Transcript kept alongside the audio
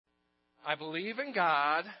I believe in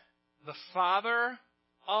God, the Father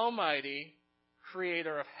Almighty,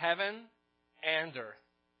 creator of heaven and earth.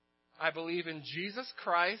 I believe in Jesus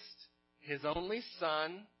Christ, his only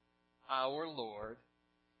Son, our Lord.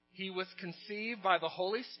 He was conceived by the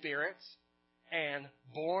Holy Spirit and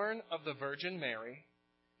born of the Virgin Mary.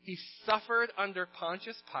 He suffered under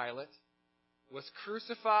Pontius Pilate, was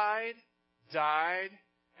crucified, died,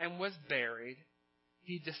 and was buried.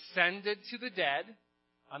 He descended to the dead.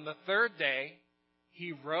 On the third day,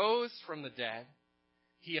 he rose from the dead.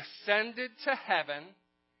 He ascended to heaven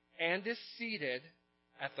and is seated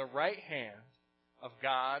at the right hand of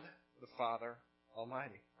God the Father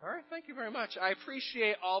Almighty. All right, thank you very much. I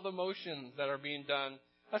appreciate all the motions that are being done,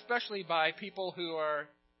 especially by people who are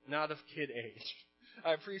not of kid age.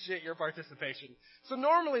 I appreciate your participation. So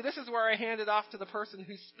normally this is where I hand it off to the person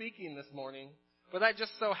who's speaking this morning, but that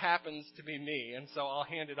just so happens to be me, and so I'll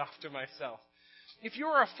hand it off to myself. If you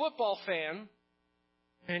were a football fan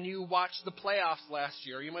and you watched the playoffs last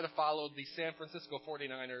year, you might have followed the San Francisco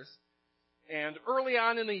 49ers. And early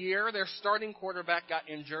on in the year, their starting quarterback got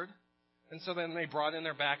injured, and so then they brought in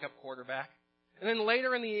their backup quarterback. And then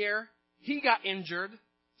later in the year, he got injured,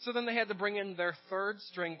 so then they had to bring in their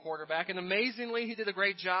third-string quarterback. And amazingly, he did a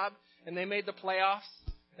great job, and they made the playoffs.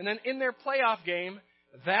 And then in their playoff game,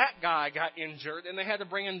 that guy got injured, and they had to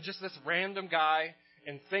bring in just this random guy,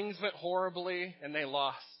 and things went horribly, and they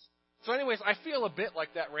lost. So anyways, I feel a bit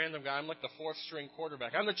like that random guy. I'm like the fourth-string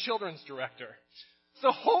quarterback. I'm the children's director. So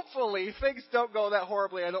hopefully things don't go that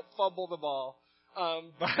horribly. I don't fumble the ball.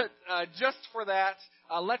 But just for that,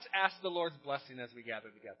 let's ask the Lord's blessing as we gather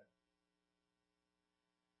together.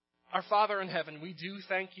 Our Father in heaven, we do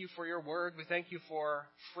thank you for your word. We thank you for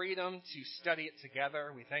freedom to study it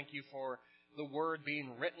together. We thank you for the word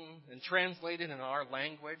being written and translated in our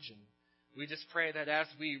language. And we just pray that as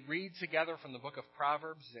we read together from the Book of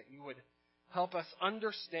Proverbs, that you would help us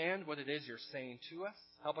understand what it is you're saying to us.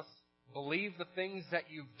 Help us believe the things that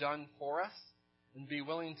you've done for us and be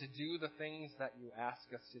willing to do the things that you ask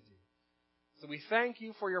us to do. So we thank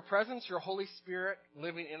you for your presence, your Holy Spirit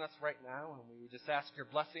living in us right now, and we just ask your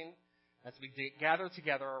blessing as we gather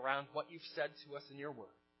together around what you've said to us in your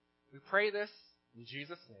word. We pray this in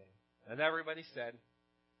Jesus' name. And everybody said,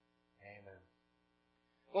 amen.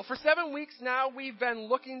 Well, for 7 weeks now, we've been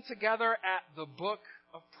looking together at the Book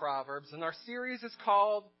of Proverbs, and our series is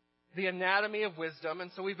called The Anatomy of Wisdom,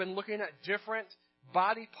 and so we've been looking at different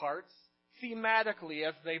body parts thematically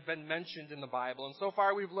as they've been mentioned in the Bible. And so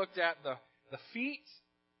far we've looked at the feet,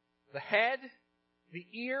 the head, the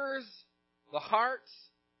ears, the heart,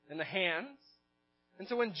 and the hands. And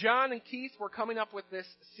so when John and Keith were coming up with this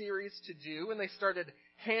series to do, and they started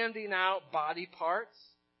handing out body parts,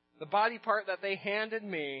 the body part that they handed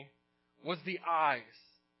me was the eyes.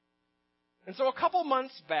 And so a couple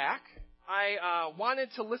months back, I wanted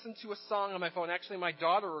to listen to a song on my phone. Actually, my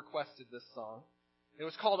daughter requested this song. It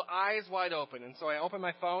was called Eyes Wide Open. And so I opened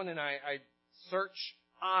my phone and I search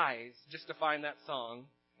eyes just to find that song.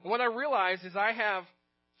 And what I realized is I have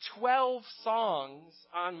 12 songs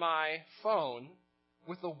on my phone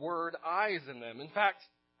with the word eyes in them. In fact,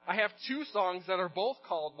 I have 2 songs that are both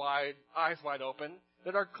called Eyes Wide Open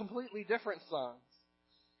that are completely different songs.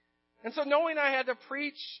 And so knowing I had to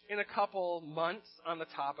preach in a couple months on the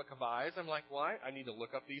topic of eyes, I'm like, well, I need to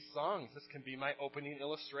look up these songs. This can be my opening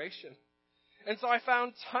illustration. And so I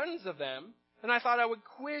found tons of them, and I thought I would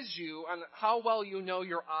quiz you on how well you know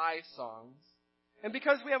your eye songs. And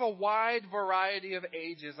because we have a wide variety of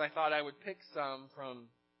ages, I thought I would pick some from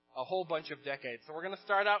a whole bunch of decades. So we're going to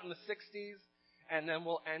start out in the 60s, and then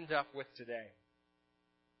we'll end up with today.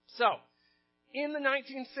 So, in the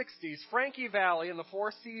 1960s, Frankie Valli and the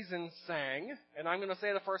Four Seasons sang, and I'm going to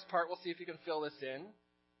say the first part, we'll see if you can fill this in.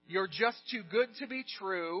 You're just too good to be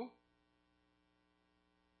true.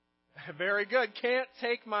 Very good. Can't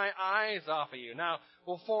take my eyes off of you. Now,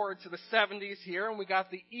 we'll forward to the 70s here, and we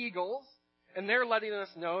got the Eagles, and they're letting us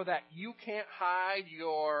know that you can't hide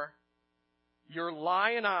your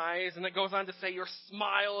lion eyes, and it goes on to say your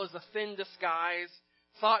smile is a thin disguise.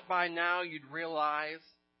 Thought by now you'd realize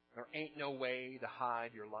there ain't no way to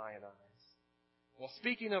hide your lion eyes. Well,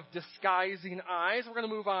 speaking of disguising eyes, we're going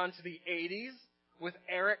to move on to the 80s with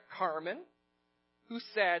Eric Carmen, who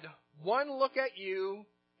said, one look at you,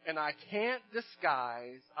 and I can't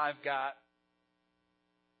disguise I've got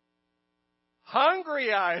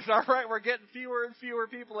hungry eyes. All right, we're getting fewer and fewer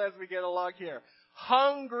people as we get along here.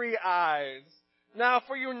 Hungry eyes. Now,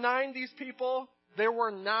 for you 90s people, there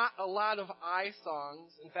were not a lot of eye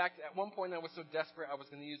songs. In fact, at one point I was so desperate I was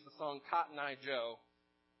going to use the song Cotton Eye Joe.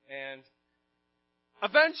 And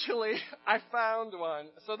eventually I found one.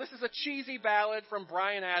 So this is a cheesy ballad from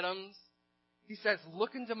Bryan Adams. He says,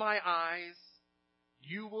 look into my eyes,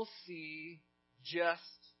 you will see just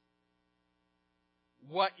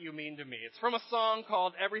what you mean to me. It's from a song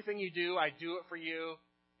called Everything You Do, I Do It For You,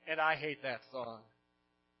 and I hate that song.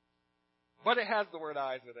 But it has the word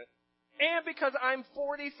eyes in it. And because I'm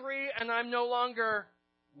 43 and I'm no longer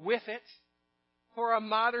with it, for a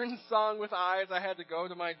modern song with eyes, I had to go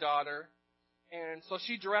to my daughter. And so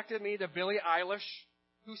she directed me to Billie Eilish,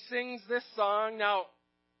 who sings this song. Now,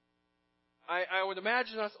 I would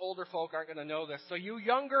imagine us older folk aren't going to know this. So you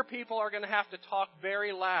younger people are going to have to talk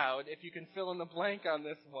very loud if you can fill in the blank on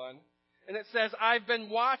this one. And it says, I've been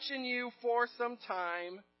watching you for some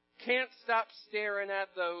time. Can't stop staring at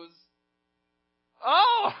those.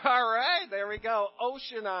 Oh, all right. There we go.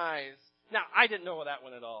 Ocean eyes. Now, I didn't know that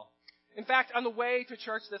one at all. In fact, on the way to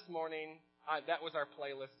church this morning, that was our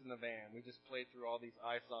playlist in the van. We just played through all these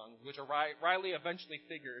eye songs, which Riley eventually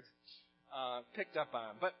picked up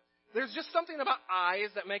on. But there's just something about eyes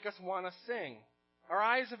that make us want to sing. Our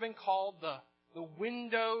eyes have been called the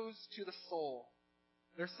windows to the soul.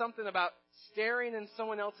 There's something about staring in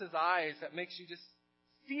someone else's eyes that makes you just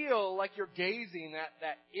feel like you're gazing at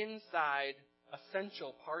that inside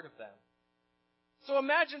essential part of them. So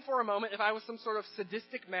imagine for a moment if I was some sort of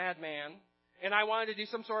sadistic madman and I wanted to do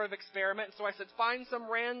some sort of experiment. So I said, find some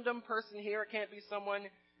random person here. It can't be someone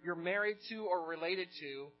you're married to or related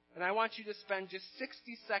to. And I want you to spend just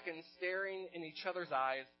 60 seconds staring in each other's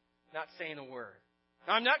eyes, not saying a word.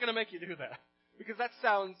 Now, I'm not going to make you do that because that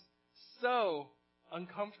sounds so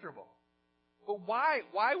uncomfortable. But why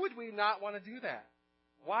would we not want to do that?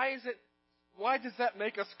 Why does that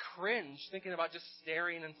make us cringe thinking about just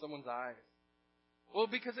staring in someone's eyes? Well,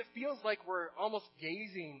 because it feels like we're almost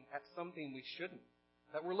gazing at something we shouldn't.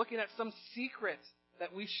 That we're looking at some secret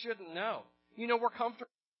that we shouldn't know. You know, we're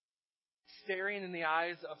comfortable staring in the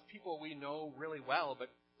eyes of people we know really well, but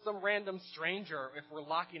some random stranger, if we're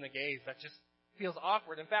locking a gaze, that just feels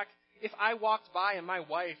awkward. In fact, if I walked by and my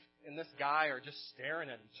wife and this guy are just staring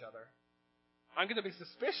at each other, I'm going to be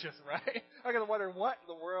suspicious, right? I'm going to wonder what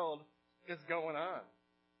in the world is going on.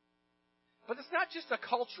 But it's not just a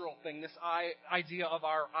cultural thing, this idea of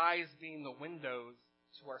our eyes being the windows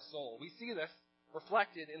to our soul. We see this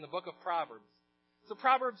reflected in the Book of Proverbs. So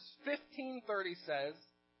Proverbs 15:30 says,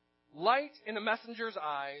 light in a messenger's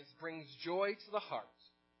eyes brings joy to the heart,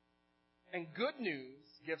 and good news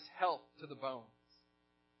gives health to the bones.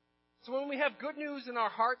 So when we have good news in our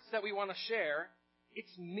hearts that we want to share,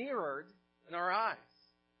 it's mirrored in our eyes.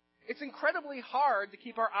 It's incredibly hard to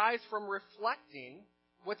keep our eyes from reflecting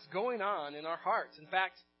what's going on in our hearts. In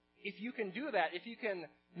fact, if you can do that, if you can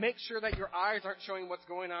make sure that your eyes aren't showing what's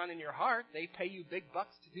going on in your heart, they pay you big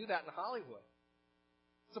bucks to do that in Hollywood.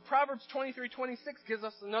 So Proverbs 23:26 gives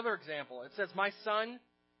us another example. It says, my son,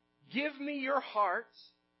 give me your heart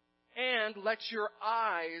and let your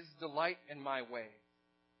eyes delight in my way.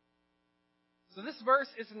 So this verse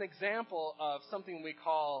is an example of something we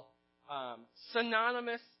call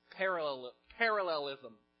synonymous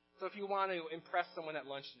parallelism. So if you want to impress someone at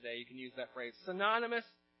lunch today, you can use that phrase. Synonymous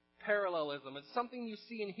parallelism. It's something you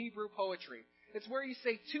see in Hebrew poetry. It's where you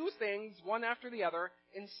say two things, one after the other,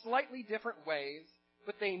 in slightly different ways,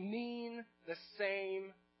 but they mean the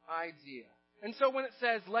same idea. And so when it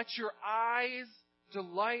says, let your eyes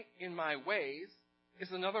delight in my ways,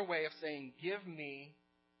 is another way of saying, give me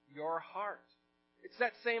your heart. It's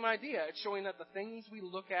that same idea. It's showing that the things we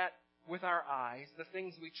look at with our eyes, the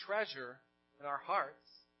things we treasure in our hearts,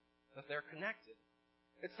 that they're connected.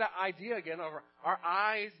 It's that idea again of our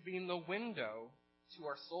eyes being the window to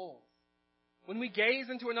our souls. When we gaze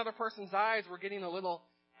into another person's eyes, we're getting a little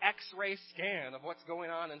X-ray scan of what's going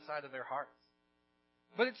on inside of their hearts.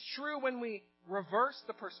 But it's true when we reverse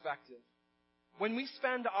the perspective. When we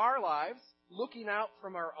spend our lives looking out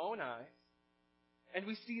from our own eyes, and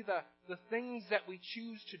we see the things that we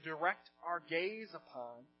choose to direct our gaze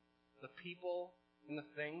upon, the people and the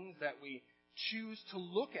things that we choose to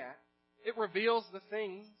look at, it reveals the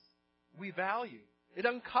things we value. It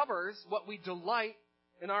uncovers what we delight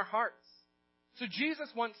in our hearts. So Jesus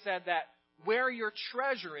once said that where your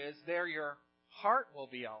treasure is, there your heart will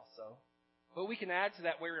be also. But we can add to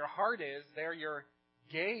that, where your heart is, there your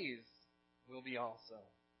gaze will be also.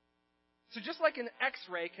 So just like an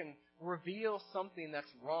X-ray can reveal something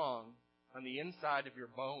that's wrong on the inside of your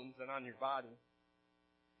bones and on your body,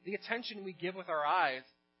 the attention we give with our eyes,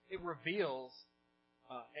 it reveals,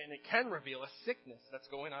 and it can reveal a sickness that's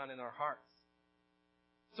going on in our hearts.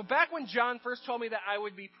 So back when John first told me that I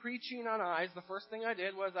would be preaching on eyes, the first thing I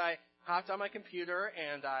did was I hopped on my computer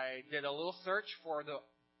and I did a little search for the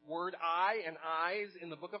word eye and eyes in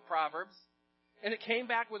the Book of Proverbs. And it came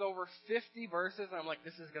back with over 50 verses. And I'm like,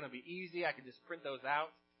 this is going to be easy. I can just print those out,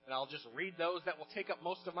 and I'll just read those. That will take up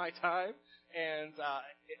most of my time, and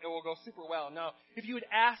it will go super well. Now, if you had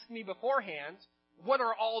asked me beforehand, what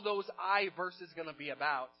are all those I verses going to be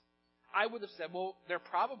about? I would have said, well, they're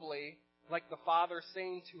probably like the father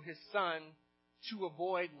saying to his son to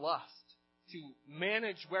avoid lust, to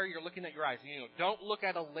manage where you're looking at your eyes. You know, don't look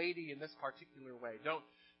at a lady in this particular way.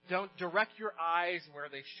 Don't direct your eyes where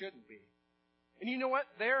they shouldn't be. And you know what?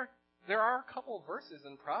 There are a couple of verses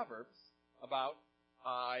in Proverbs about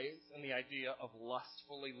eyes and the idea of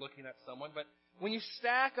lustfully looking at someone. But when you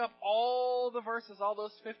stack up all the verses, all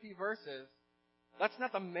those 50 verses, that's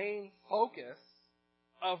not the main focus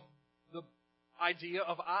of the idea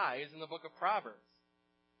of eyes in the book of Proverbs.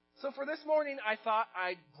 So for this morning, I thought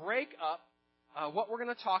I'd break up what we're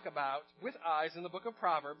going to talk about with eyes in the book of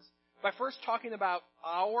Proverbs by first talking about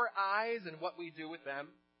our eyes and what we do with them,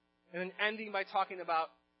 and then ending by talking about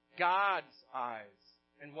God's eyes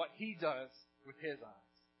and what He does with His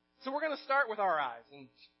eyes. So we're going to start with our eyes. And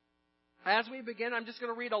as we begin, I'm just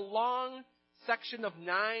going to read a long section of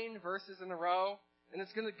 9 verses in a row. And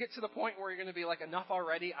it's going to get to the point where you're going to be like, enough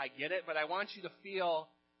already, I get it. But I want you to feel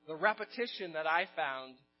the repetition that I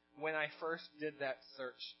found when I first did that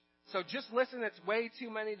search. So just listen, it's way too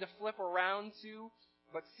many to flip around to.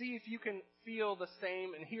 But see if you can feel the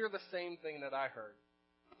same and hear the same thing that I heard.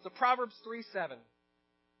 So Proverbs 3:7.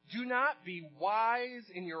 Do not be wise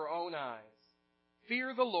in your own eyes.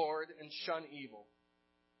 Fear the Lord and shun evil.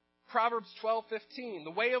 Proverbs 12:15.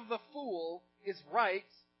 The way of the fool is right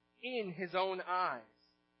in his own eyes,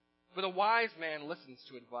 but a wise man listens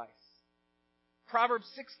to advice. Proverbs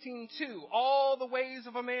 16:2. All the ways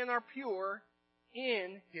of a man are pure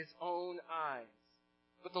in his own eyes,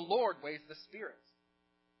 but the Lord weighs the spirits.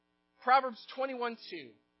 Proverbs 21:2.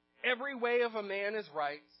 Every way of a man is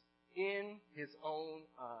right in his own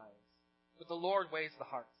eyes, but the Lord weighs the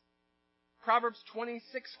heart. Proverbs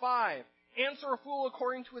 26:5. Answer a fool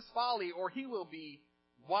according to his folly, or he will be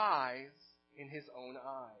wise in his own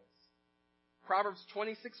eyes. Proverbs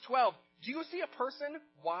 26:12. Do you see a person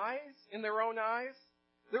wise in their own eyes?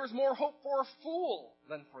 There is more hope for a fool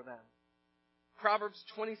than for them. Proverbs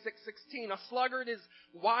 26:16. A sluggard is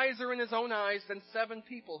wiser in his own eyes than 7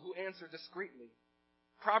 people who answer discreetly.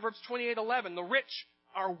 Proverbs 28:11. The rich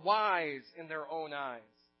are wise in their own eyes.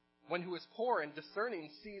 One who is poor and discerning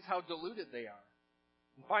sees how deluded they are.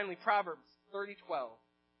 And finally, Proverbs 30:12.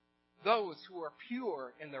 Those who are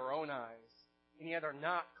pure in their own eyes and yet are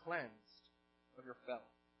not cleansed of your fellow.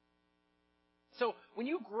 So when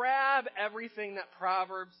you grab everything that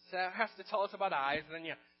Proverbs has to tell us about eyes, and then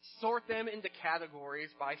you sort them into categories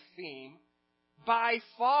by theme, by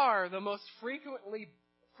far the most frequent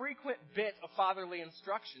bit of fatherly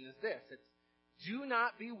instruction is this. It's do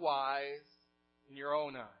not be wise in your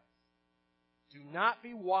own eyes. Do not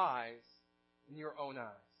be wise in your own eyes.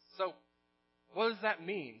 So what does that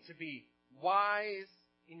mean, to be wise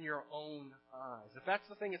in your own eyes? If that's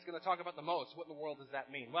the thing it's going to talk about the most, what in the world does that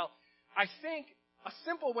mean? Well, I think a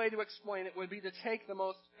simple way to explain it would be to take the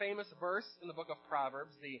most famous verse in the book of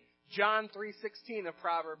Proverbs, the John 3:16 of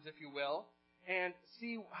Proverbs, if you will, and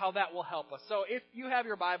see how that will help us. So if you have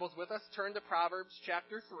your Bibles with us, turn to Proverbs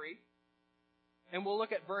chapter 3, and we'll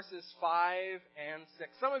look at verses 5 and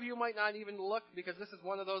 6. Some of you might not even look, because this is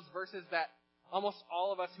one of those verses that almost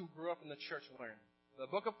all of us who grew up in the church learn. The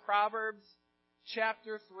book of Proverbs,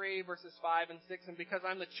 chapter 3, verses 5 and 6. And because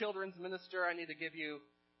I'm the children's minister, I need to give you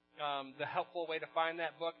the helpful way to find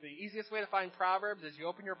that book. The easiest way to find Proverbs is you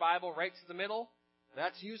open your Bible right to the middle.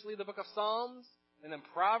 That's usually the book of Psalms. And then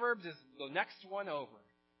Proverbs is the next one over.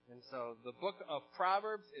 And so the book of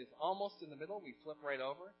Proverbs is almost in the middle. We flip right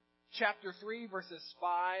over. Chapter 3, verses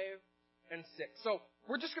 5 and 6. So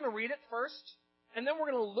we're just going to read it first, and then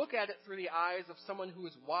we're going to look at it through the eyes of someone who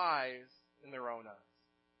is wise in their own eyes.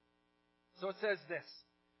 So it says this: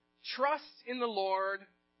 Trust in the Lord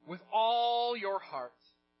with all your heart,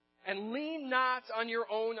 and lean not on your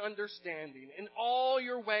own understanding. In all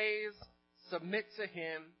your ways submit to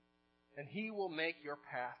Him, and He will make your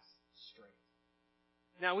paths straight.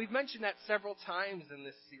 Now, we've mentioned that several times in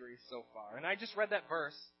this series so far, and I just read that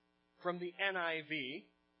verse from the NIV.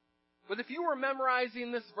 But if you were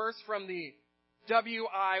memorizing this verse from the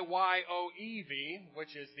WIYOEV,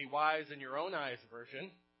 which is the wise in your own eyes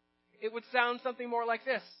version, it would sound something more like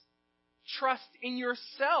this: Trust in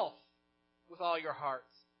yourself with all your heart,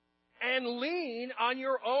 and lean on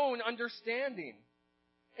your own understanding.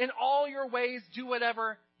 In all your ways do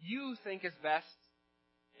whatever you think is best,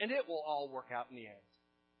 and it will all work out in the end.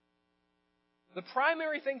 The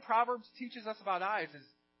primary thing Proverbs teaches us about eyes is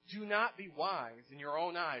do not be wise in your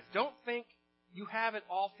own eyes. Don't think you have it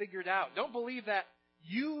all figured out. Don't believe that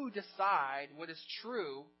you decide what is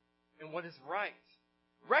true and what is right.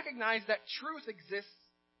 Recognize that truth exists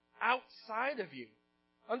outside of you.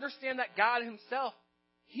 Understand that God himself,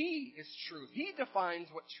 he is truth. He defines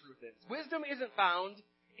what truth is. Wisdom isn't found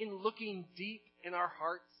in looking deep in our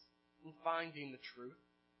hearts and finding the truth.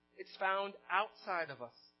 It's found outside of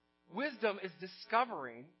us. Wisdom is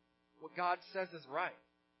discovering what God says is right.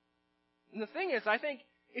 And the thing is, I think,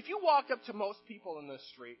 if you walked up to most people in the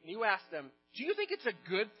street and you asked them, do you think it's a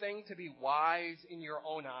good thing to be wise in your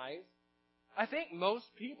own eyes? I think most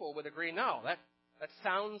people would agree, no, that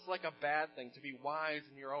sounds like a bad thing, to be wise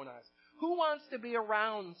in your own eyes. Who wants to be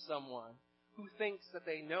around someone who thinks that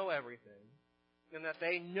they know everything and that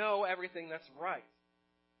they know everything that's right?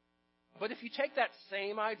 But if you take that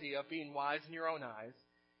same idea of being wise in your own eyes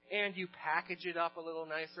and you package it up a little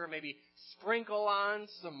nicer, maybe sprinkle on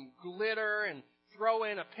some glitter and throw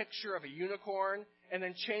in a picture of a unicorn, and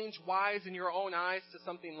then change wise in your own eyes to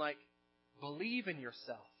something like believe in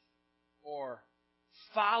yourself or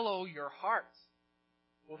follow your heart,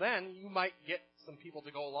 well then you might get some people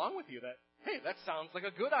to go along with you that, hey, that sounds like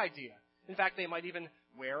a good idea. In fact, they might even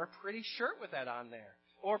wear a pretty shirt with that on there,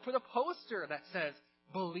 or put a poster that says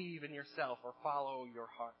believe in yourself or follow your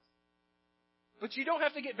heart. But you don't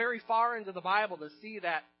have to get very far into the Bible to see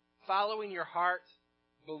that following your heart,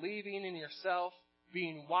 believing in yourself,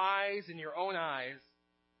 being wise in your own eyes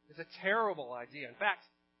is a terrible idea. In fact,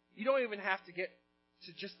 you don't even have to get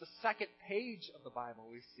to just the second page of the Bible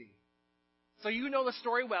we see. So you know the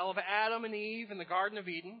story well of Adam and Eve in the Garden of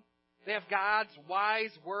Eden. They have God's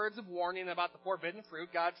wise words of warning about the forbidden fruit.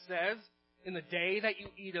 God says, in the day that you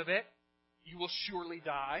eat of it, you will surely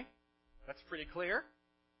die. That's pretty clear.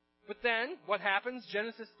 But then, what happens?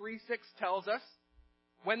 Genesis 3:6 tells us,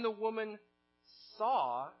 when the woman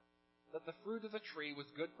saw that the fruit of the tree was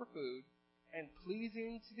good for food and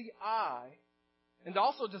pleasing to the eye and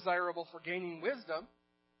also desirable for gaining wisdom,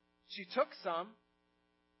 she took some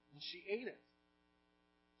and she ate it.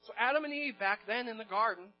 So Adam and Eve back then in the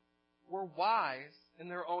garden were wise in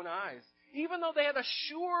their own eyes. Even though they had a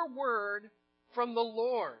sure word from the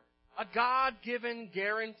Lord, a God-given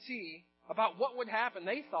guarantee about what would happen,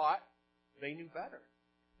 they thought they knew better.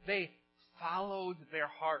 They followed their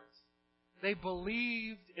hearts. They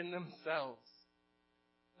believed in themselves.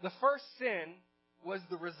 The first sin was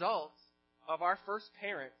the result of our first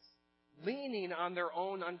parents leaning on their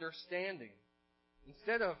own understanding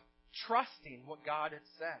instead of trusting what God had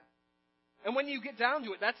said. And when you get down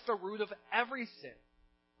to it, that's the root of every sin.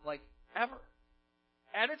 Like, ever.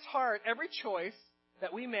 At its heart, every choice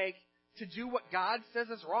that we make to do what God says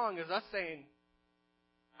is wrong is us saying,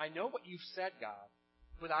 I know what you've said, God,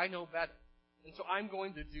 but I know better. And so I'm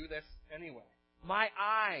going to do this anyway. My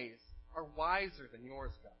eyes are wiser than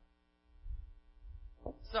yours,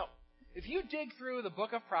 God. So, if you dig through the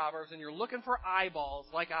Book of Proverbs and you're looking for eyeballs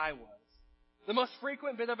like I was, the most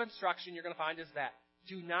frequent bit of instruction you're going to find is that.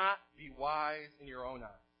 Do not be wise in your own eyes.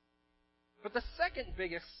 But the second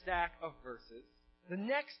biggest stack of verses, the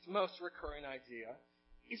next most recurring idea,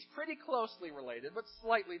 is pretty closely related, but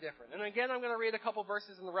slightly different. And again, I'm going to read a couple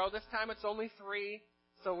verses in a row. This time it's only 3,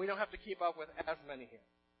 so we don't have to keep up with as many here.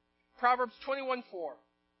 Proverbs 21:4.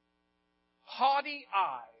 Haughty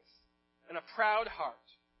eyes and a proud heart,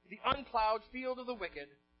 the unplowed field of the wicked,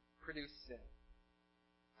 produce sin.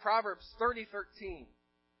 Proverbs 30:13.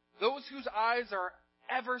 Those whose eyes are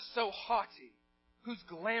ever so haughty, whose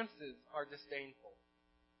glances are disdainful.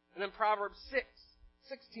 And then Proverbs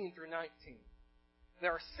 6:16 through 19.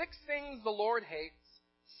 There are 6 things the Lord hates,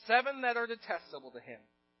 7 that are detestable to him.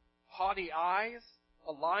 Haughty eyes,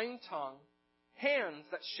 a lying tongue, hands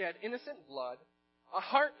that shed innocent blood, a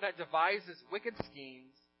heart that devises wicked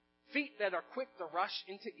schemes, feet that are quick to rush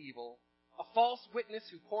into evil, a false witness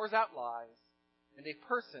who pours out lies, and a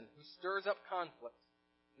person who stirs up conflict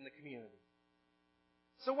in the community.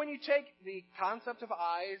 So when you take the concept of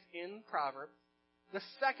eyes in Proverbs, the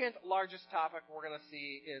second largest topic we're going to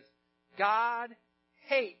see is God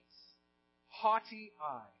hates haughty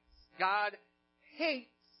eyes. God hates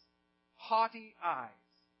haughty eyes.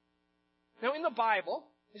 Now in the Bible,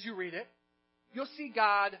 as you read it, you'll see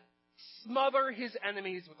God smother his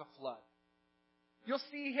enemies with a flood. You'll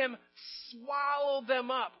see him swallow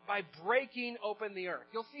them up by breaking open the earth.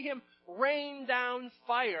 You'll see him rain down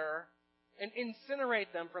fire and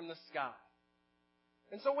incinerate them from the sky.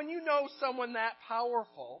 And so when you know someone that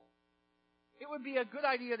powerful, it would be a good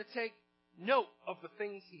idea to take note of the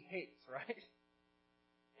things he hates, right?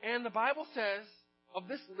 And the Bible says, of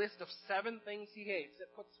this list of 7 things he hates,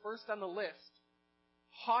 it puts first on the list,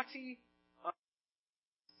 haughty eyes.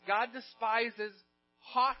 God despises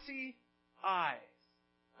haughty eyes.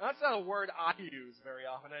 Now, that's not a word I use very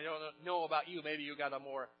often. I don't know about you. Maybe you got a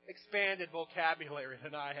more expanded vocabulary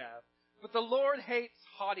than I have. But the Lord hates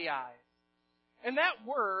haughty eyes. And that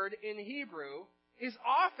word in Hebrew is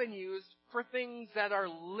often used for things that are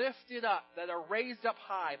lifted up, that are raised up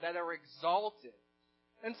high, that are exalted.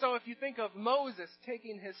 And so if you think of Moses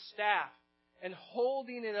taking his staff and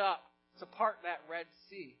holding it up to part that Red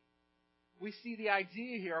Sea, we see the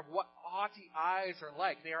idea here of what haughty eyes are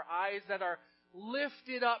like. They are eyes that are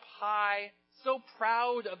lifted up high, so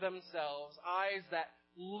proud of themselves, eyes that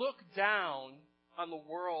look down on the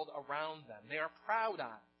world around them. They are proud eyes.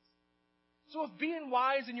 So if being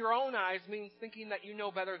wise in your own eyes means thinking that you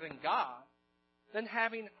know better than God, then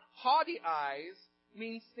having haughty eyes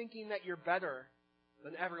means thinking that you're better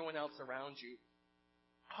than everyone else around you.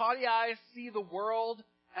 Haughty eyes see the world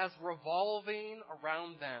as revolving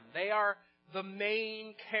around them. They are the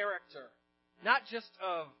main character, not just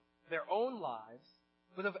of their own lives,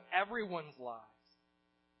 but of everyone's lives.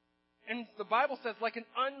 And the Bible says, like an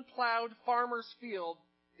unplowed farmer's field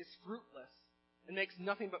is fruitless and makes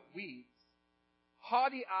nothing but weeds,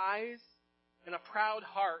 haughty eyes and a proud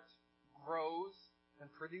heart grows and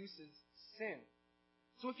produces sin.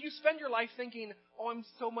 So if you spend your life thinking, oh, I'm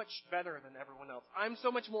so much better than everyone else, I'm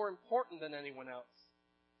so much more important than anyone else,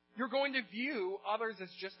 you're going to view others as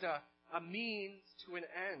just a means to an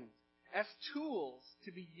end, as tools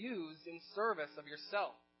to be used in service of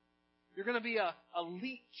yourself. You're going to be a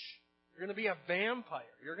leech. You're going to be a vampire.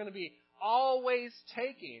 You're going to be always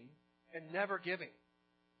taking and never giving.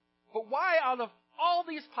 But why, out of all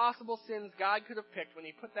these possible sins God could have picked when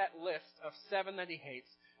He put that list of 7 that He hates,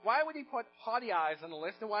 why would He put haughty eyes on the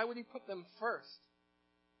list, and why would He put them first?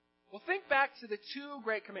 Well, think back to the 2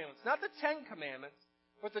 great commandments. Not the 10 commandments,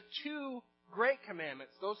 but the 2 great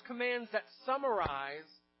commandments. Those commands that summarize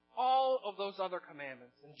all of those other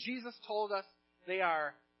commandments. And Jesus told us they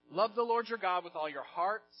are, love the Lord your God with all your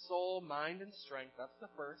heart, soul, mind, and strength. That's the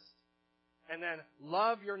first. And then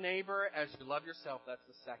love your neighbor as you love yourself. That's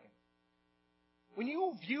the second. When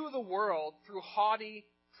you view the world through haughty,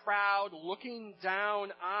 proud, looking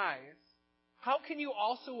down eyes, how can you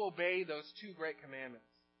also obey those 2 great commandments?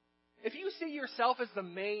 If you see yourself as the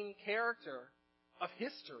main character of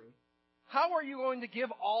history, how are you going to give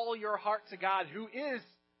all your heart to God, who is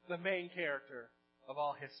the main character of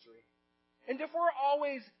all history? And if we're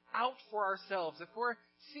always out for ourselves, if we're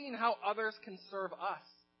seeing how others can serve us,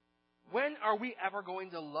 when are we ever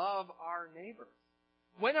going to love our neighbors?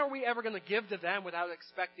 When are we ever going to give to them without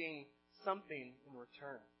expecting something in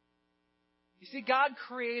return? You see, God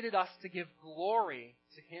created us to give glory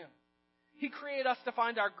to Him. He created us to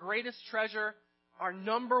find our greatest treasure, our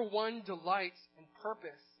number one delight and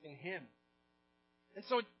purpose in Him. And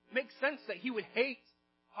so it makes sense that He would hate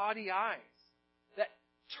haughty eyes, that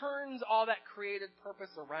turns all that created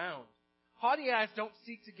purpose around. Haughty eyes don't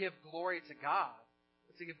seek to give glory to God,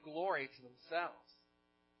 but to give glory to themselves.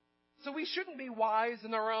 So we shouldn't be wise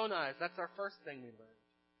in our own eyes. That's our first thing we learned.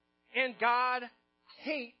 And God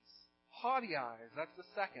hates haughty eyes. That's the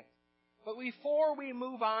second. But before we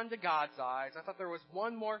move on to God's eyes, I thought there was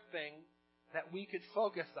one more thing that we could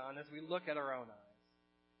focus on as we look at our own eyes.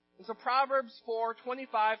 And so Proverbs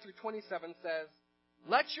 4:25 through 27 says,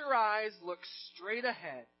 let your eyes look straight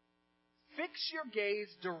ahead. Fix your gaze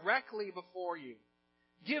directly before you.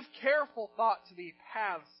 Give careful thought to the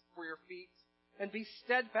paths for your feet, and be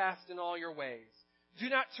steadfast in all your ways. Do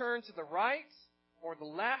not turn to the right or the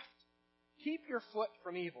left. Keep your foot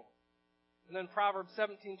from evil. And then Proverbs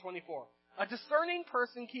 17:24. A discerning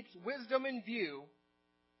person keeps wisdom in view,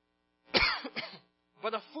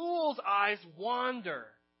 but a fool's eyes wander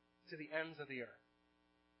to the ends of the earth.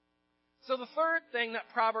 So the third thing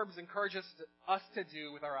that Proverbs encourages us to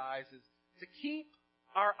do with our eyes is to keep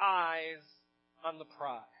our eyes on the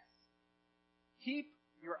prize. Keep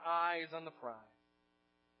your eyes on the prize.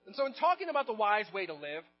 And so in talking about the wise way to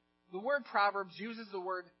live, the word Proverbs uses the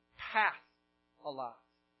word path a lot.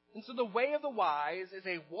 And so the way of the wise is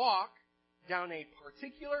a walk down a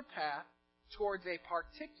particular path towards a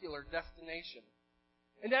particular destination.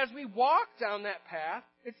 And as we walk down that path,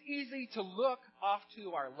 it's easy to look off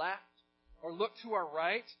to our left or look to our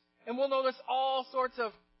right, and we'll notice all sorts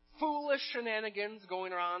of foolish shenanigans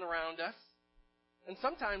going on around us. And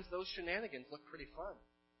sometimes those shenanigans look pretty fun.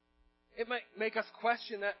 It might make us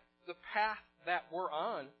question that the path that we're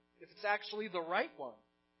on, if it's actually the right one.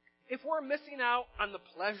 If we're missing out on the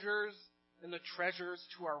pleasures and the treasures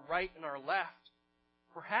to our right and our left,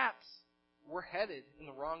 perhaps we're headed in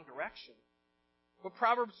the wrong direction. But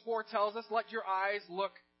Proverbs 4 tells us, let your eyes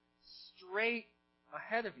look straight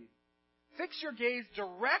ahead of you. Fix your gaze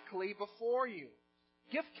directly before you.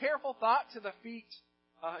 Give careful thought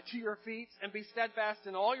to your feet, and be steadfast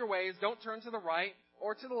in all your ways. Don't turn to the right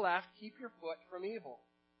or to the left. Keep your foot from evil.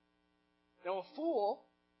 Now a fool,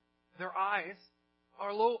 their eyes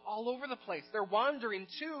are all over the place. They're wandering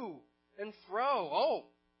to and fro. Oh,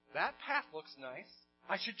 that path looks nice.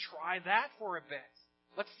 I should try that for a bit.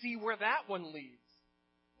 Let's see where that one leads.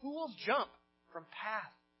 Fools jump from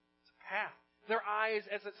path to path. Their eyes,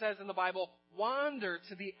 as it says in the Bible, wander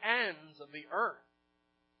to the ends of the earth.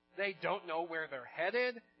 They don't know where they're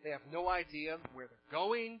headed. They have no idea where they're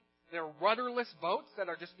going. They're rudderless boats that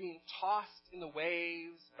are just being tossed in the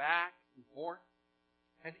waves back and forth.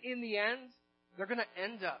 And in the end, they're going to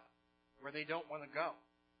end up where they don't want to go.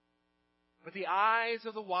 But the eyes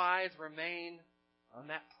of the wise remain on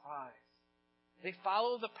that prize. They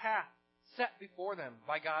follow the path set before them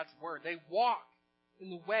by God's word. They walk in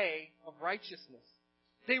the way of righteousness.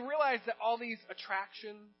 They realize that all these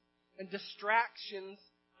attractions and distractions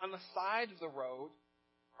on the side of the road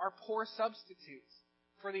are poor substitutes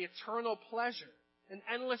for the eternal pleasure and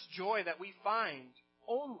endless joy that we find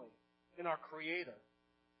only in our Creator.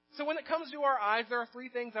 So when it comes to our eyes, there are three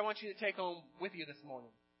things I want you to take home with you this morning.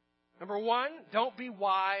 Number one, don't be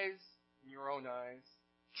wise in your own eyes.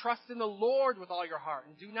 Trust in the Lord with all your heart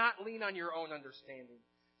and do not lean on your own understanding.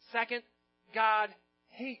 Second, God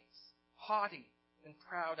hates haughty and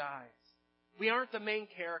proud eyes. We aren't the main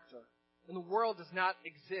character, and the world does not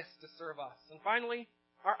exist to serve us. And finally,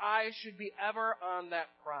 our eyes should be ever on that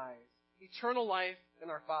prize, eternal life in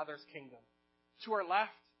our Father's kingdom. To our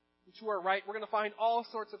left and to our right, we're going to find all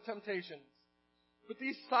sorts of temptations. But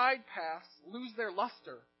these side paths lose their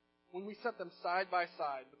luster when we set them side by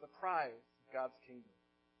side with the prize of God's kingdom.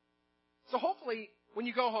 So hopefully, when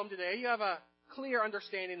you go home today, you have a clear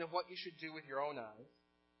understanding of what you should do with your own eyes.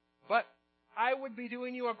 But I would be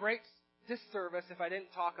doing you a great disservice if I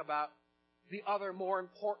didn't talk about the other more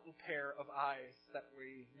important pair of eyes that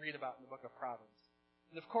we read about in the Book of Proverbs.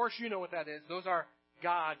 And of course, you know what that is. Those are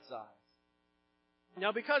God's eyes.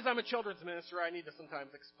 Now, because I'm a children's minister, I need to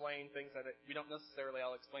sometimes explain things that we don't necessarily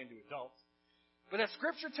all explain to adults. But as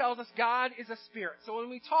Scripture tells us, God is a spirit. So when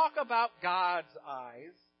we talk about God's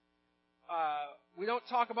eyes, we don't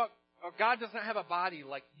talk about, God does not have a body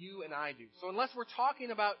like you and I do. So unless we're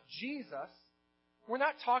talking about Jesus, we're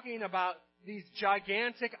not talking about these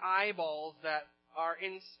gigantic eyeballs that are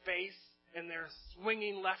in space and they're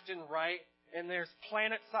swinging left and right and there's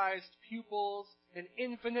planet-sized pupils and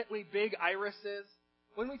infinitely big irises.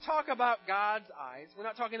 When we talk about God's eyes, we're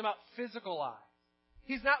not talking about physical eyes.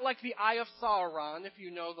 He's not like the Eye of Sauron, if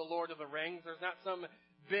you know the Lord of the Rings. There's not some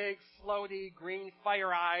big, floaty, green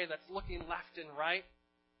fire eye that's looking left and right.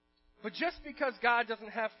 But just because God doesn't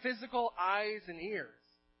have physical eyes and ears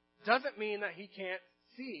doesn't mean that He can't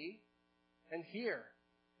see and hear.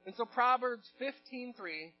 And so Proverbs 15:3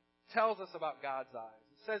 tells us about God's eyes.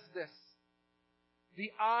 It says this: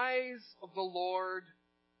 the eyes of the Lord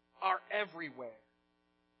are everywhere,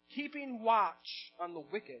 keeping watch on the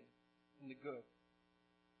wicked and the good.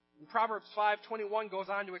 And Proverbs 5:21 goes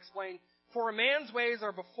on to explain, for a man's ways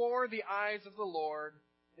are before the eyes of the Lord,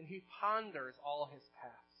 and He ponders all His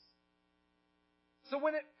paths. So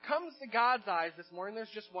when it comes to God's eyes this morning,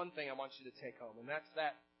 there's just one thing I want you to take home, and that's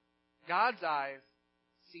that God's eyes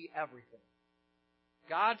see everything.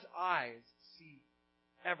 God's eyes see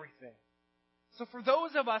everything. So for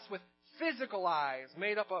those of us with physical eyes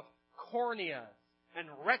made up of corneas and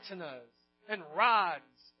retinas and rods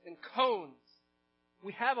and cones,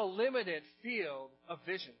 we have a limited field of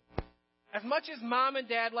vision. As much as mom and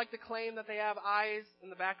dad like to claim that they have eyes in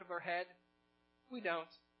the back of their head, we don't.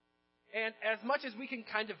 And as much as we can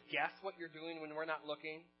kind of guess what you're doing when we're not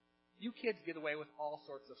looking, you kids get away with all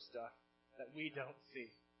sorts of stuff that we don't see.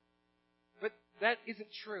 But that isn't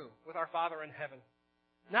true with our Father in heaven.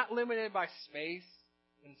 Not limited by space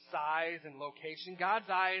and size and location. God's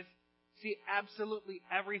eyes see absolutely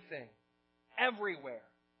everything, everywhere,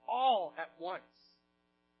 all at once.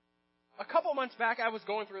 A couple months back, I was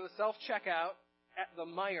going through the self-checkout at the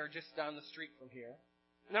Meijer just down the street from here.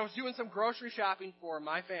 And I was doing some grocery shopping for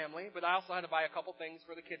my family, but I also had to buy a couple things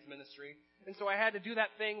for the kids' ministry. And so I had to do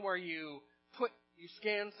that thing where you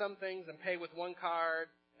scan some things and pay with one card,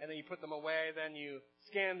 and then you put them away, then you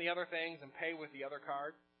scan the other things and pay with the other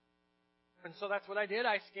card. And so that's what I did.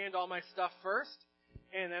 I scanned all my stuff first,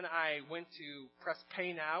 and then I went to press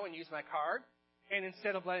pay now and use my card. And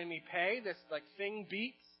instead of letting me pay, this thing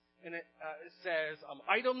beeps, and it says,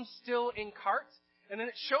 items still in cart. And then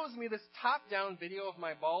it shows me this top-down video of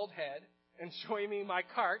my bald head and showing me my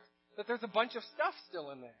cart, that there's a bunch of stuff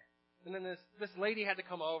still in there. And then this lady had to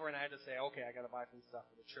come over, and I had to say, okay, I got to buy some stuff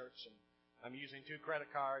for the church, and I'm using 2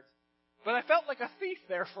 credit cards. But I felt like a thief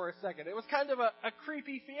there for a second. It was kind of a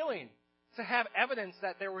creepy feeling to have evidence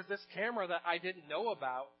that there was this camera that I didn't know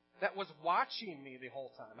about that was watching me the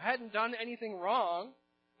whole time. I hadn't done anything wrong,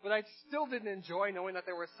 but I still didn't enjoy knowing that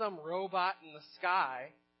there was some robot in the sky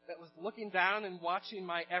that was looking down and watching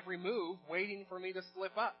my every move, waiting for me to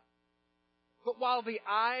slip up. But while the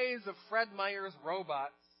eyes of Fred Meyer's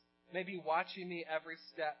robots may be watching me every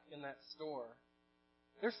step in that store,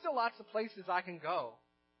 there's still lots of places I can go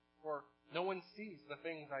where no one sees the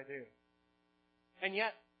things I do. And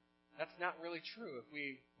yet, that's not really true if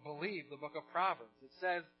we believe the Book of Proverbs. It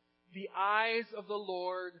says, the eyes of the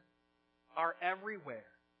Lord are everywhere,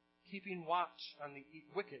 keeping watch on the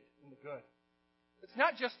wicked and the good. It's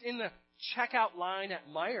not just in the checkout line at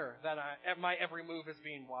Meijer that my every move is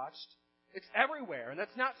being watched. It's everywhere. And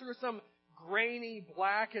that's not through some grainy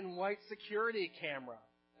black and white security camera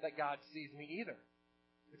that God sees me either.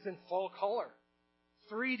 It's in full color,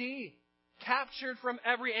 3D, captured from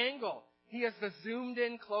every angle. He has the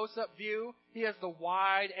zoomed-in close-up view. He has the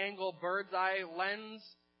wide-angle bird's-eye lens.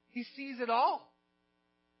 He sees it all.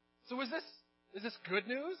 So is this good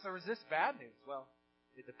news or is this bad news? Well,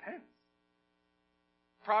 it depends.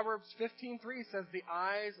 Proverbs 15:3 says, the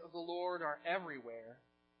eyes of the Lord are everywhere,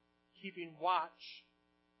 keeping watch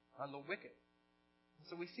on the wicked.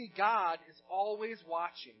 So we see God is always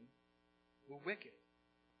watching the wicked.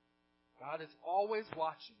 God is always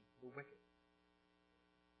watching the wicked.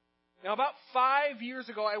 Now, about 5 years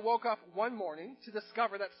ago, I woke up one morning to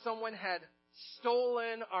discover that someone had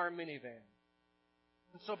stolen our minivan.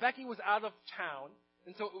 And so Becky was out of town,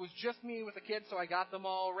 and so it was just me with the kids, so I got them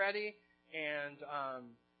all ready, and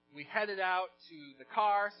we headed out to the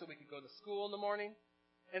car so we could go to school in the morning.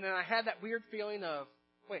 And then I had that weird feeling of,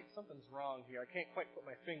 wait, something's wrong here. I can't quite put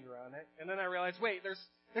my finger on it. And then I realized, wait, there's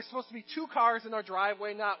supposed to be 2 cars in our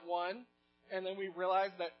driveway, not 1. And then we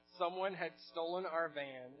realized that someone had stolen our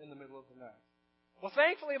van in the middle of the night. Well,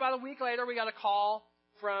 thankfully, about a week later, we got a call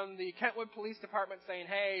from the Kentwood Police Department saying,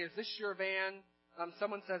 hey, is this your van?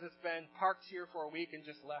 Someone says it's been parked here for a week and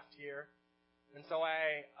just left here. And so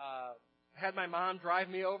I had my mom drive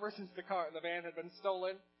me over since the van had been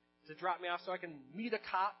stolen to drop me off so I can meet a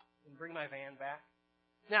cop and bring my van back.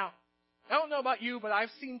 Now, I don't know about you, but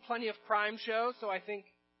I've seen plenty of crime shows, so I think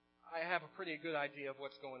I have a pretty good idea of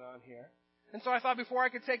what's going on here. And so I thought before I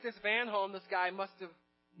could take this van home, this guy must have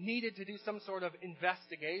needed to do some sort of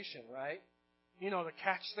investigation, right? To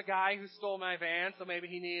catch the guy who stole my van, so maybe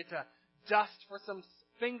he needed to dust for some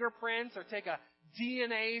fingerprints or take a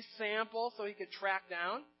DNA sample so he could track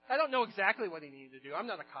down. I don't know exactly what he needed to do. I'm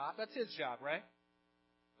not a cop. That's his job, right?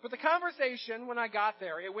 But the conversation, when I got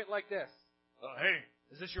there, it went like this. Hey,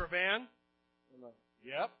 is this your van? I'm like,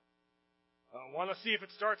 yep. Want to see if it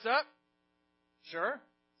starts up? Sure.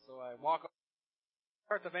 So I walk over,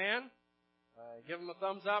 start the van. I give him a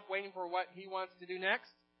thumbs up, waiting for what he wants to do next.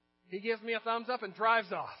 He gives me a thumbs up and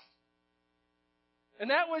drives off. And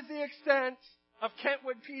that was the extent of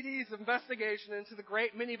Kentwood PD's investigation into the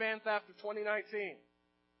great minivan theft of 2019.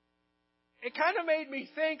 It kind of made me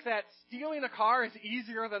think that stealing a car is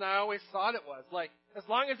easier than I always thought it was. Like, as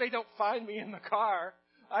long as they don't find me in the car,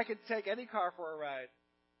 I could take any car for a ride.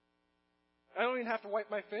 I don't even have to wipe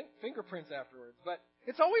my fingerprints afterwards. But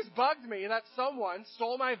it's always bugged me that someone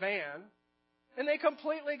stole my van, and they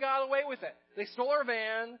completely got away with it. They stole our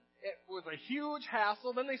van. It was a huge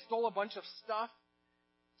hassle. Then they stole a bunch of stuff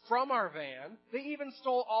from our van. They even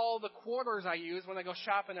stole all the quarters I use when I go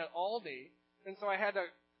shopping at Aldi. And so I had to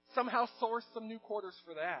somehow source some new quarters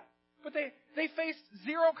for that. But they faced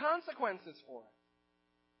zero consequences for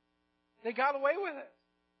it. They got away with it.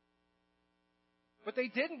 But they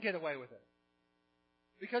didn't get away with it.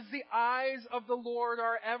 Because the eyes of the Lord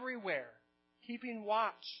are everywhere, keeping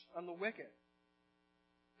watch on the wicked.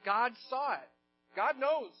 God saw it. God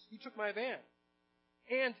knows who took my van.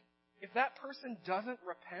 And if that person doesn't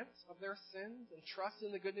repent of their sins and trust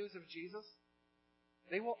in the good news of Jesus,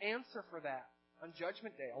 they will answer for that on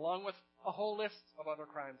Judgment Day, along with a whole list of other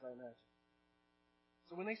crimes, I imagine.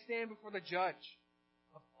 So when they stand before the judge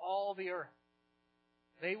of all the earth,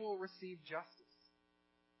 they will receive justice.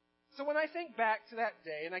 So when I think back to that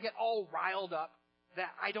day and I get all riled up that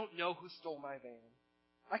I don't know who stole my van,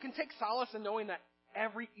 I can take solace in knowing that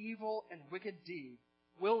every evil and wicked deed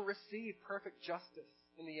will receive perfect justice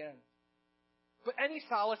in the end. But any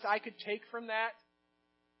solace I could take from that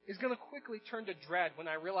is going to quickly turn to dread when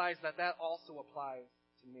I realize that that also applies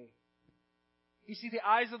to me. You see, the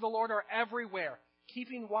eyes of the Lord are everywhere,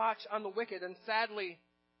 keeping watch on the wicked, and sadly,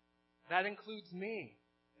 that includes me,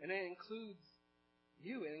 and it includes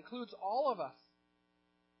you. It includes all of us.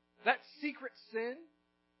 That secret sin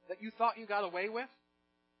that you thought you got away with,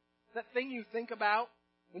 that thing you think about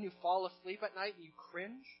when you fall asleep at night and you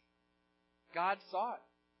cringe, God saw it.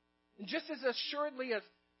 And just as assuredly as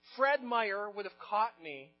Fred Meyer would have caught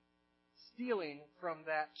me stealing from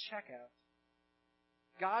that checkout,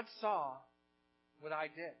 God saw what I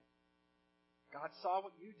did. God saw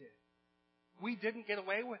what you did. We didn't get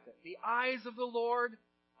away with it. The eyes of the Lord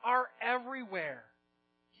are everywhere,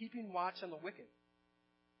 keeping watch on the wicked.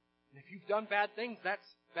 And if you've done bad things, that's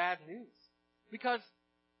bad news. Because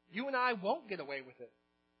you and I won't get away with it.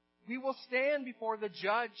 We will stand before the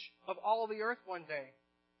judge of all the earth one day.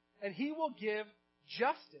 And he will give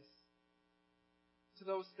justice to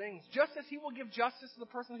those things. Just as he will give justice to the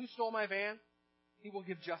person who stole my van, he will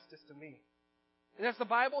give justice to me. And as the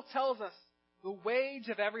Bible tells us, the wage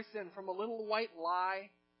of every sin, from a little white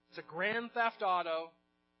lie to grand theft auto,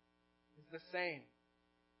 is the same.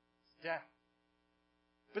 It's death.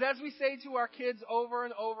 But as we say to our kids over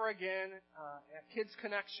and over again at Kids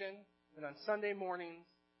Connection and on Sunday mornings,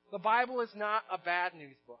 the Bible is not a bad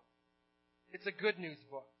news book. It's a good news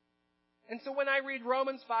book. And so when I read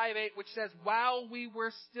Romans 5:8, which says, while we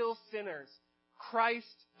were still sinners, Christ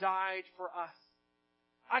died for us,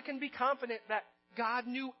 I can be confident that God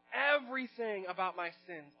knew everything about my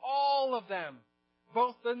sins, all of them,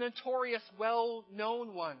 both the notorious,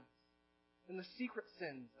 well-known ones and the secret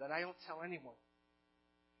sins that I don't tell anyone.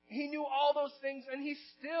 He knew all those things, and He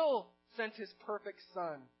still sent His perfect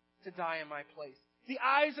Son to die in my place. The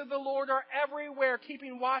eyes of the Lord are everywhere,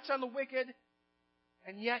 keeping watch on the wicked,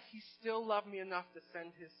 and yet He still loved me enough to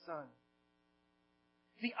send His Son.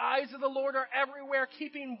 The eyes of the Lord are everywhere,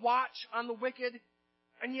 keeping watch on the wicked,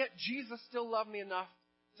 and yet Jesus still loved me enough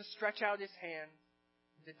to stretch out His hand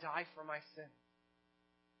and to die for my sin.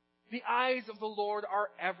 The eyes of the Lord are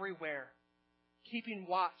everywhere, keeping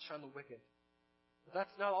watch on the wicked. But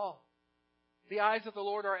that's not all. The eyes of the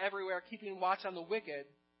Lord are everywhere, keeping watch on the wicked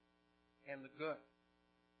and the good.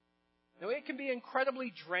 Now, it can be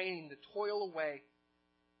incredibly draining to toil away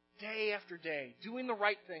day after day, doing the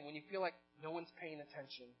right thing when you feel like no one's paying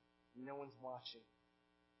attention, no one's watching.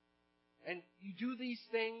 And you do these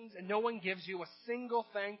things and no one gives you a single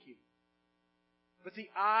thank you. But the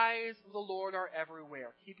eyes of the Lord are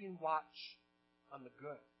everywhere, keeping watch on the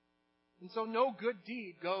good. And so no good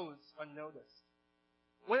deed goes unnoticed.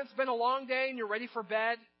 When it's been a long day and you're ready for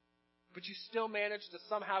bed, but you still manage to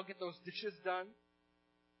somehow get those dishes done,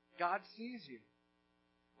 God sees you.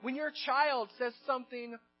 When your child says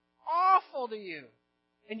something awful to you,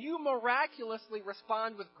 and you miraculously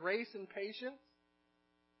respond with grace and patience,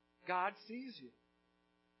 God sees you.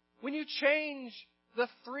 When you change the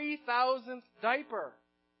 3,000th diaper,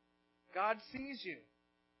 God sees you.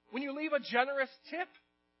 When you leave a generous tip,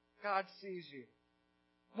 God sees you.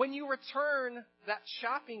 When you return that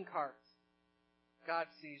shopping cart, God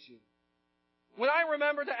sees you. When I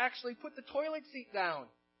remember to actually put the toilet seat down,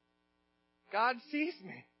 God sees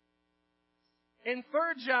me. In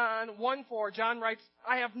 3 John 1:4, John writes,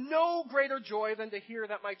 I have no greater joy than to hear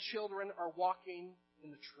that my children are walking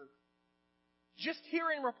in the truth. Just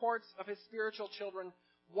hearing reports of his spiritual children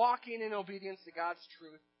walking in obedience to God's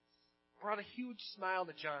truth brought a huge smile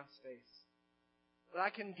to John's face. But I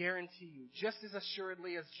can guarantee you, just as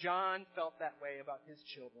assuredly as John felt that way about his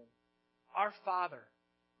children, our Father,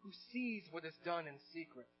 who sees what is done in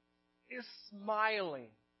secret, is smiling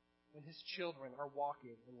when his children are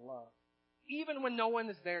walking in love, even when no one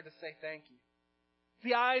is there to say thank you.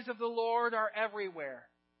 The eyes of the Lord are everywhere,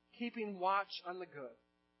 keeping watch on the good.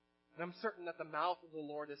 And I'm certain that the mouth of the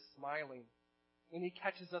Lord is smiling when He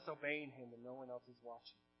catches us obeying Him when no one else is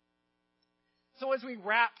watching. So as we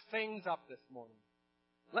wrap things up this morning,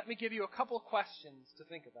 let me give you a couple questions to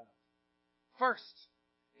think about. First,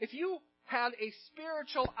 if you had a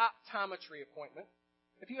spiritual optometry appointment,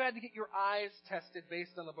 if you had to get your eyes tested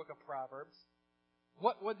based on the Book of Proverbs,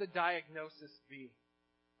 what would the diagnosis be?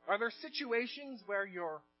 Are there situations where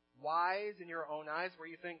you're wise in your own eyes, where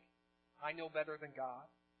you think, I know better than God?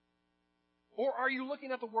 Or are you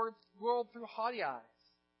looking at the world through haughty eyes,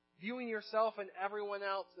 viewing yourself and everyone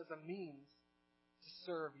else as a means to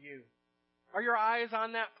serve you? Are your eyes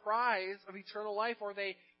on that prize of eternal life, or are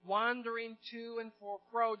they wandering to and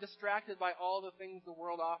fro, distracted by all the things the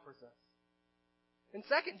world offers us? And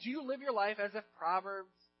second, do you live your life as if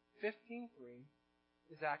Proverbs 15:3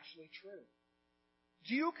 is actually true?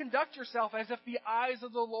 Do you conduct yourself as if the eyes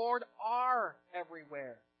of the Lord are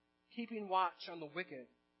everywhere, keeping watch on the wicked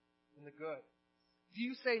and the good? Do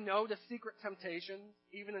you say no to secret temptations,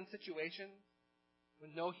 even in situations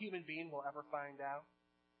when no human being will ever find out?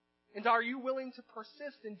 And are you willing to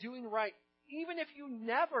persist in doing right, even if you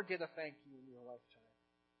never get a thank you in your lifetime?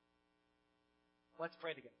 Let's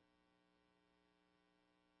pray together.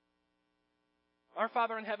 Our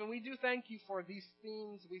Father in heaven, we do thank you for these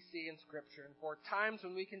themes we see in Scripture and for times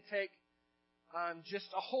when we can take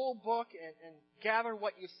just a whole book and gather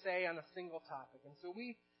what you say on a single topic. And so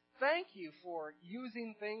we thank you for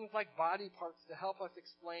using things like body parts to help us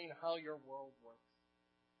explain how your world works.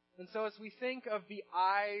 And so as we think of the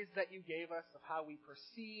eyes that you gave us, of how we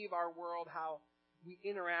perceive our world, how we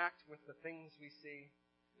interact with the things we see,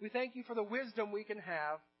 we thank you for the wisdom we can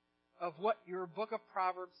have of what your Book of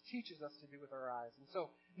Proverbs teaches us to do with our eyes. And so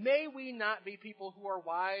may we not be people who are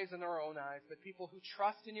wise in our own eyes, but people who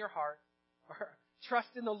trust in your heart, or trust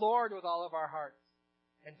in the Lord with all of our hearts,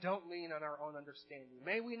 and don't lean on our own understanding.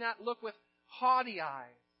 May we not look with haughty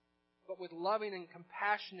eyes, but with loving and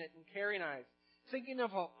compassionate and caring eyes, thinking of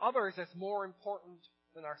others as more important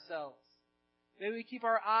than ourselves. May we keep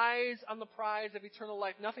our eyes on the prize of eternal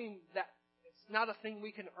life, nothing that it's not a thing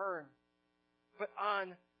we can earn, but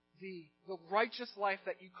on the righteous life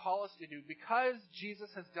that you call us to do. Because Jesus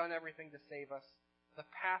has done everything to save us, the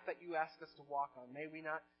path that you ask us to walk on, may we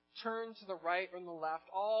not turn to the right or the left,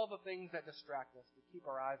 all the things that distract us, but keep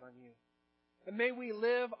our eyes on you. And may we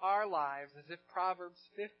live our lives as if Proverbs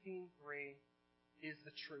 15:3 is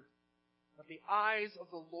the truth. That the eyes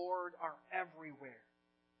of the Lord are everywhere,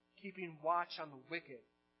 keeping watch on the wicked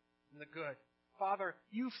and the good. Father,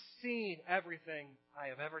 you've seen everything I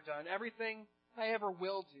have ever done, everything I ever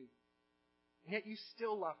will do, and yet you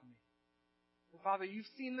still love me. And Father, you've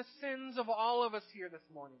seen the sins of all of us here this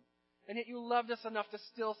morning, and yet you loved us enough to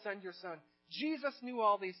still send your Son. Jesus knew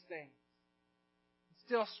all these things, and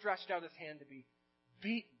still stretched out his hand to be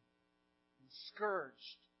beaten and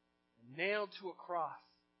scourged and nailed to a cross,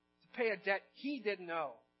 to pay a debt he didn't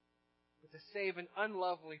owe, but to save an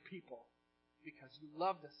unlovely people because you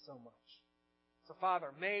loved us so much. So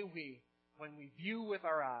Father, may we, when we view with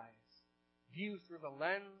our eyes, view through the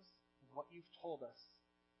lens of what you've told us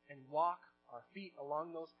and walk our feet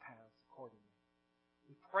along those paths accordingly.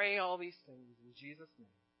 We pray all these things in Jesus'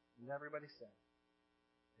 name. And everybody said,